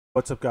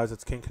What's up, guys?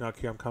 It's KingCanuck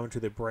here. I'm coming to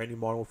the brand new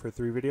Modern Warfare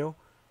 3 video.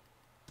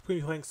 I'm going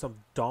to be playing some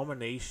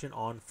domination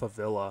on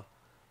Favilla.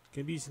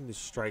 Going to be using the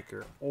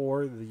Striker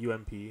or the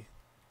UMP,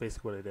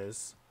 basically what it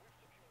is.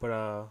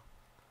 But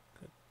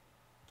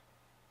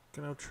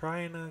gonna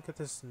try and get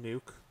this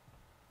nuke.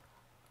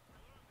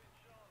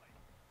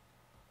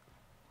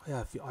 Oh,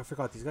 yeah, I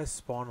forgot these guys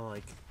spawn on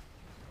like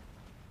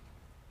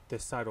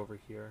this side over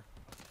here.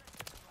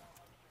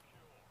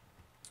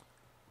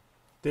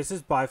 This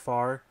is by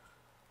far,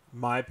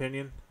 my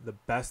opinion, the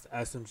best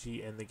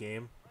SMG in the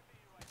game.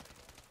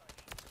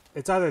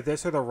 It's either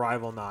this or the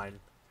Rival 9.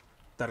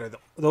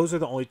 Those are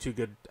the only two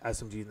good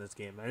SMGs in this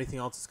game. Anything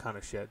else is kind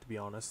of shit, to be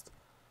honest.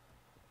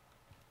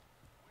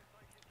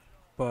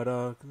 But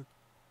okay,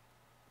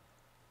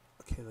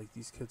 like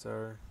these kids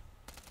are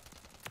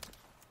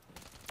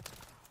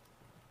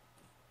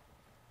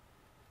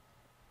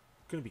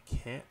gonna be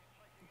can't,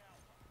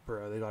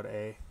 bro. They got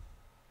A.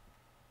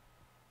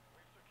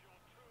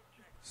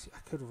 See, I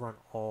could run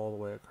all the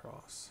way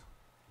across.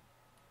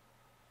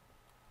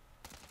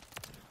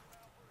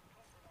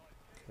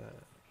 Okay,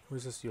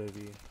 where's this UAV? I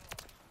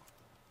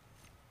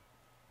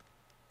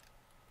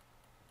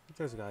think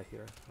there's a guy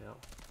here. Yeah.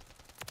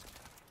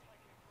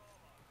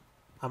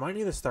 I might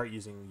need to start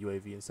using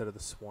UAV instead of the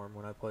swarm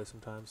when I play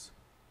sometimes.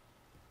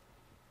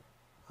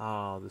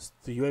 The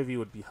UAV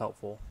would be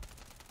helpful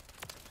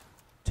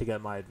to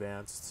get my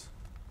advanced.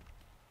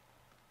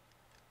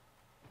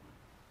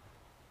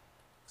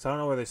 So I don't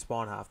know where they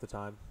spawn half the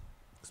time,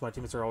 because my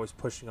teammates are always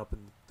pushing up in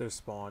their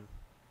spawn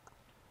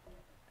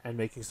and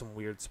making some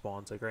weird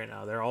spawns. Like right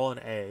now, they're all in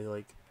A,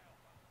 like,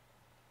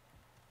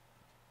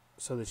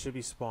 so they should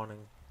be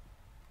spawning.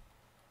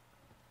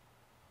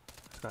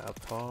 This guy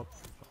up top,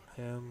 got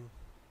him.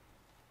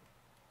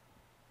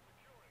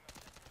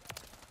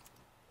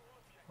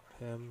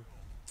 Got him.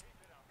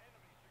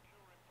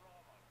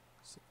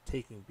 So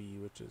taking B,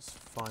 which is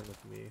fine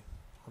with me.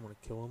 I'm gonna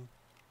kill him.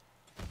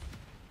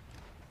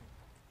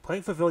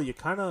 Playing Favilla, you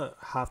kind of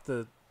have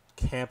to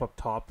camp up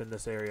top in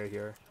this area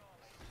here.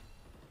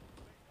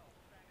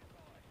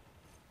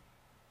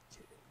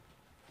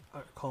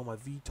 I call my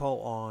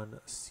VTOL on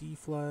C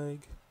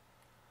flag.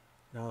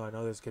 Now I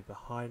know there's a kid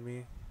behind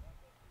me.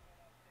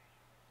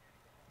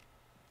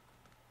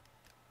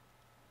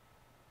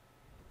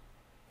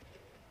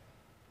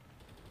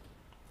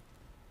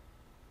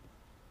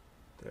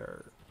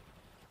 There.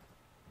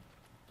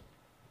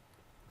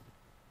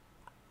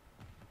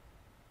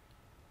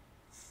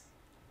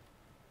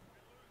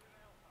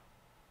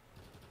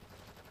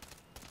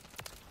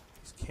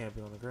 He's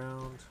camping on the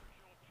ground.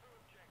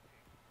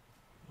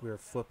 We are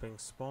flipping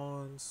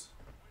spawns.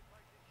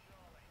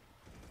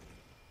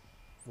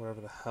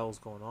 Whatever the hell's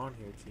going on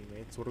here,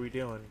 teammates. What are we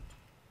doing?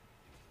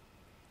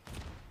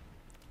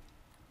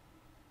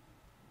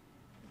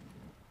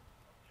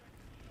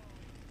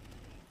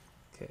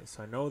 Okay,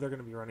 so I know they're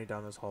going to be running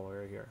down this hallway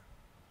right here.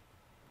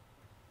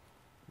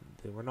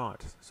 They were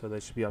not, so they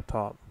should be up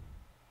top.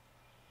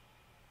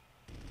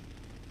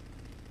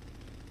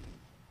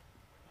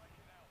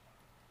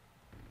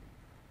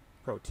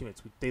 Bro,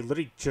 teammates, they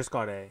literally just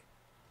got A.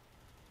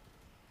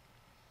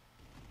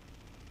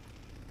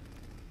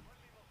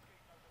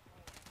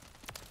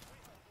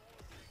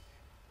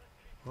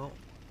 Well,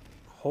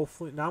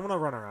 hopefully... Now I'm going to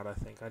run around, I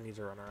think. I need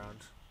to run around.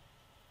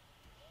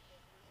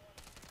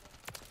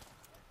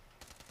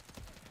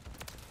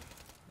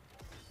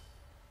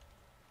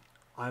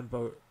 I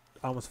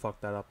almost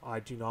fucked that up. I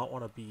do not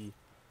want to be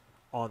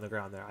on the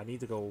ground there. I need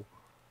to go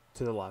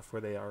to the left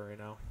where they are right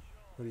now.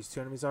 Where these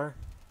two enemies are.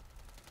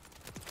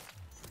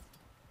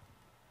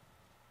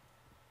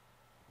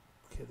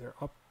 Okay, they're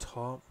up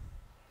top.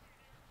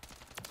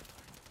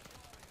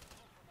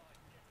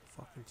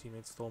 Fucking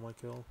teammates stole my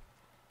kill.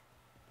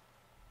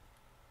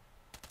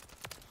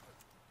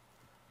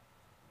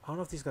 I don't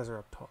know if these guys are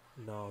up top.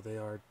 No, they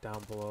are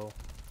down below.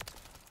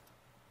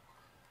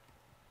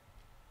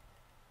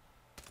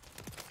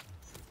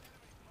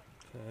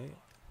 Okay.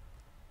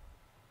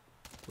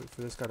 Wait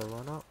for this guy to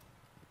run up.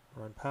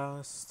 Run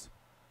past.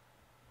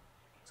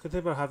 It's good thing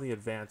about having the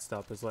advanced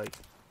up is like,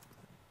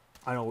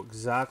 I know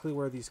exactly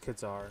where these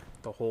kids are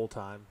the whole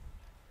time.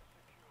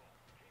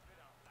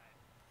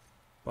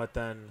 But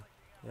then,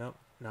 yep,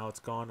 now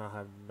it's gone. I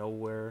have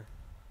nowhere.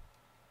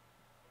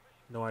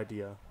 No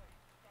idea.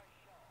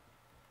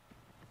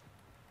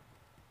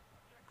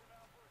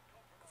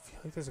 I feel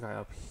like there's a guy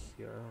up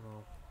here. I don't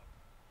know.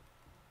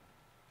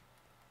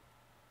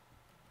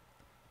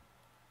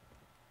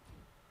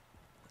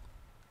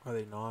 Are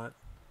they not?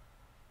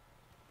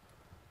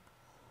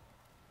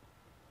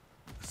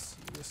 Let's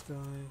see this guy.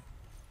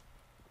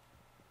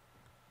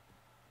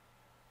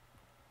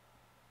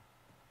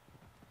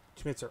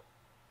 Teammates are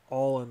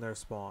all in their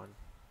spawn.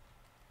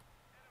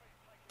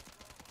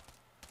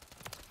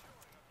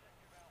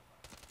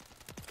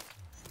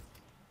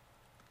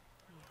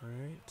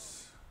 Alright.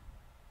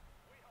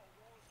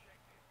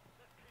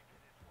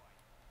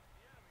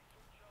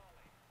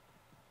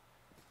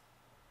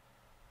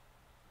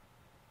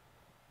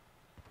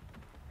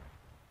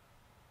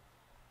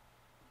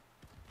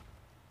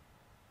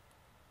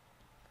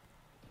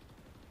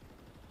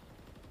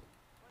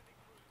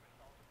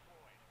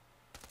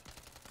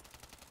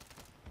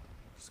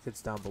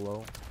 kid's down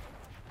below.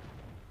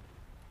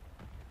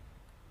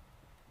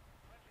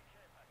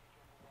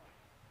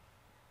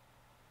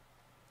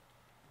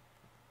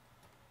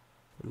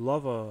 We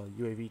love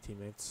UAV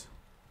teammates.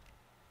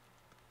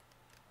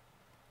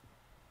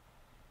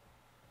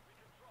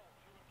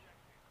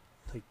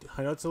 Like,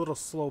 I know it's a little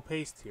slow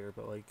paced here,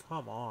 but like,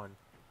 come on.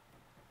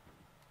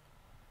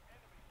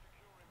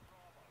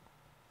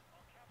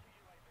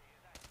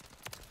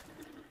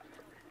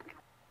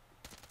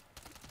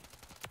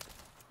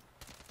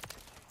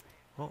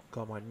 Oh,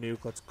 got my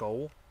nuke. Let's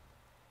go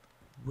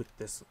with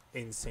this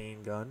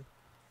insane gun.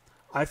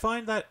 I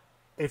find that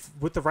if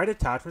with the right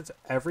attachments,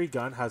 every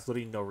gun has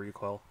literally no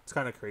recoil. It's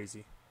kind of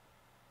crazy.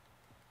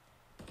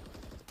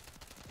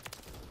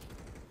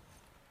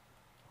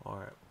 All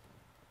right.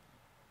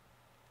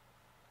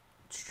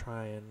 Let's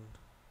try and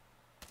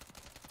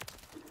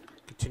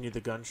continue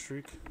the gun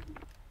streak.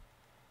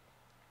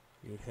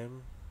 Mute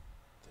him.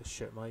 To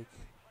shit Mike.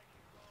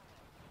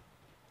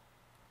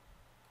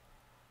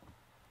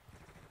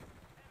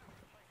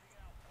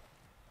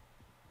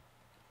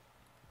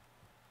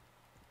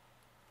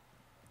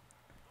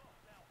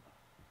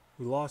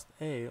 We lost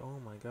A. Oh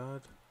my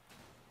god.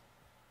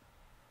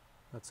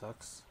 That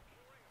sucks.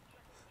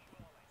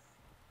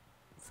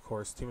 Of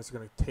course, teammates are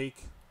going to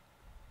take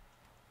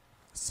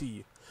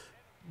C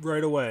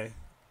right away.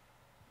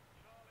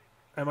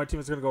 And my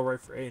teammates are going to go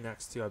right for A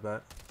next too, I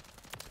bet.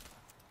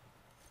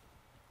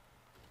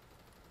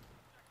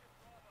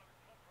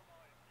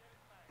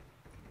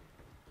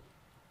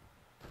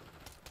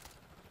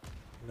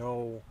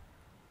 No.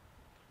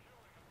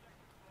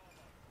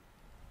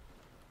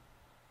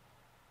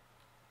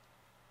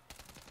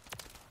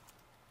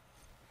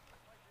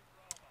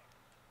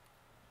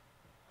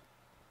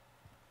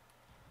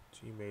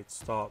 Teammates,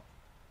 stop.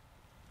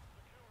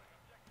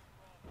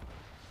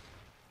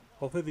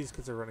 Hopefully these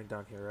kids are running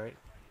down here, right?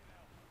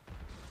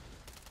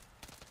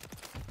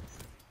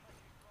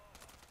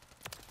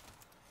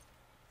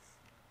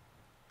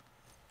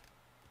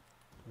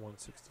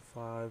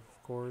 .165,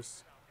 of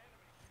course.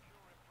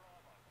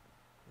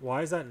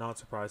 Why is that not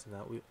surprising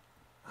that we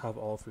have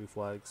all 3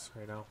 flags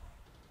right now?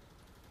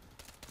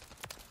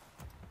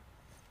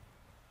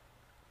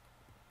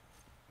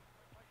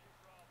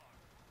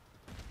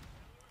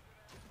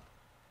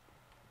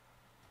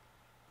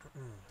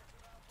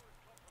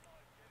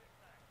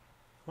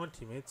 Come on,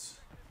 teammates.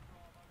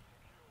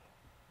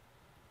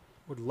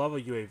 Would love a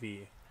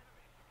UAV.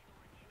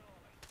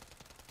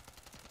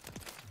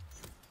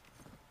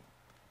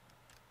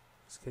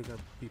 This kid gonna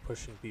be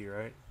pushing B,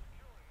 right?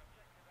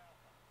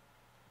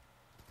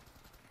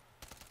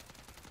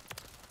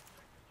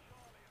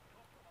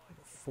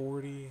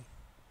 .40.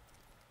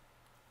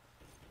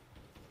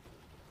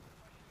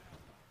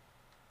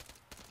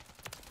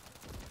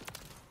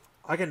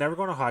 I can never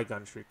go on a high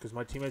gun streak because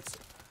my teammates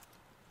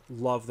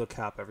love the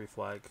cap every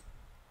flag.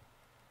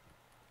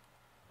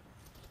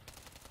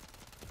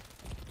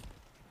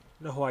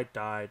 No, I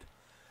died.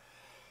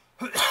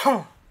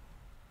 Call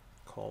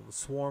him the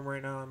swarm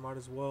right now. I might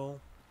as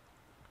well.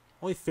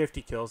 Only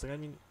 50 kills. Like, I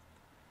mean,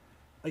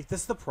 like,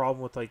 this is the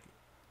problem with like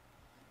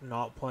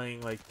not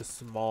playing like the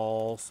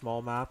small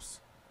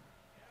maps.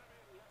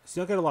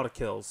 So you don't get a lot of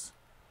kills.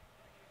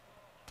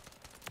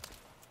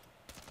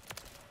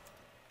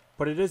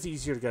 But it is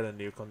easier to get a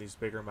nuke on these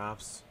bigger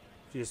maps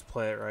if you just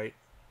play it right.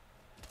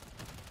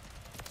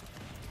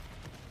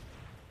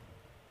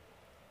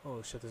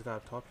 Oh shit, there's a guy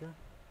up top here.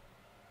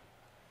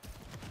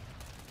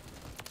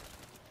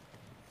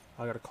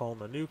 I gotta call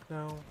him a nuke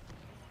now.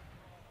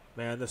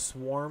 Man, the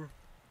swarm,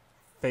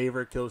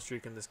 favorite kill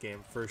streak in this game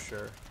for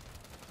sure.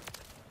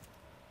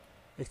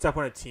 Except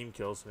when a team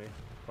kills me,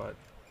 but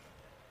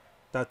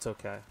that's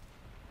okay.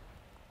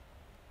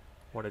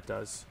 When it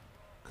does.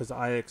 Because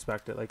I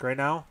expect it. Like right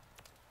now,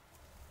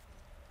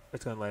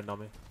 it's gonna land on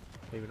me.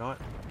 Maybe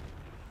not.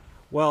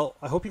 Well,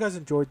 I hope you guys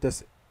enjoyed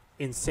this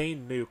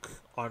insane nuke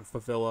on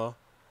Favilla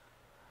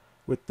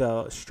with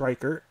the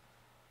striker.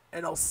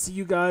 And I'll see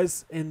you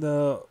guys in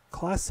the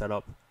class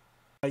setup.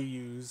 I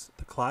use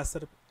the class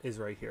setup is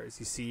right here. As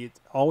you see, it's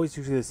always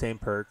usually the same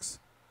perks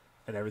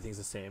and everything's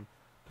the same.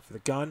 But for the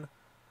gun,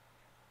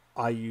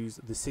 I use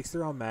the 60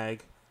 round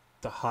mag,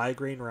 the high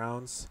grain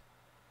rounds,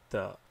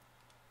 the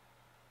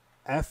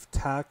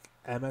F-Tac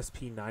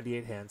MSP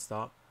 98 hand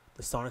stop,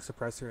 the sonic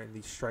suppressor, and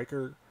the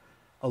striker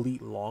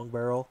elite long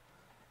barrel.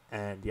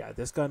 And yeah,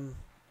 this gun,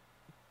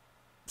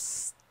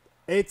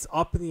 it's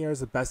up in the air as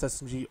the best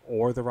SMG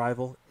or the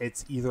rival.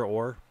 It's either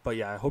or. But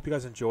yeah, I hope you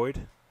guys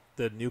enjoyed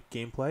the nuke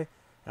gameplay.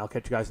 And I'll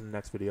catch you guys in the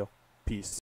next video. Peace.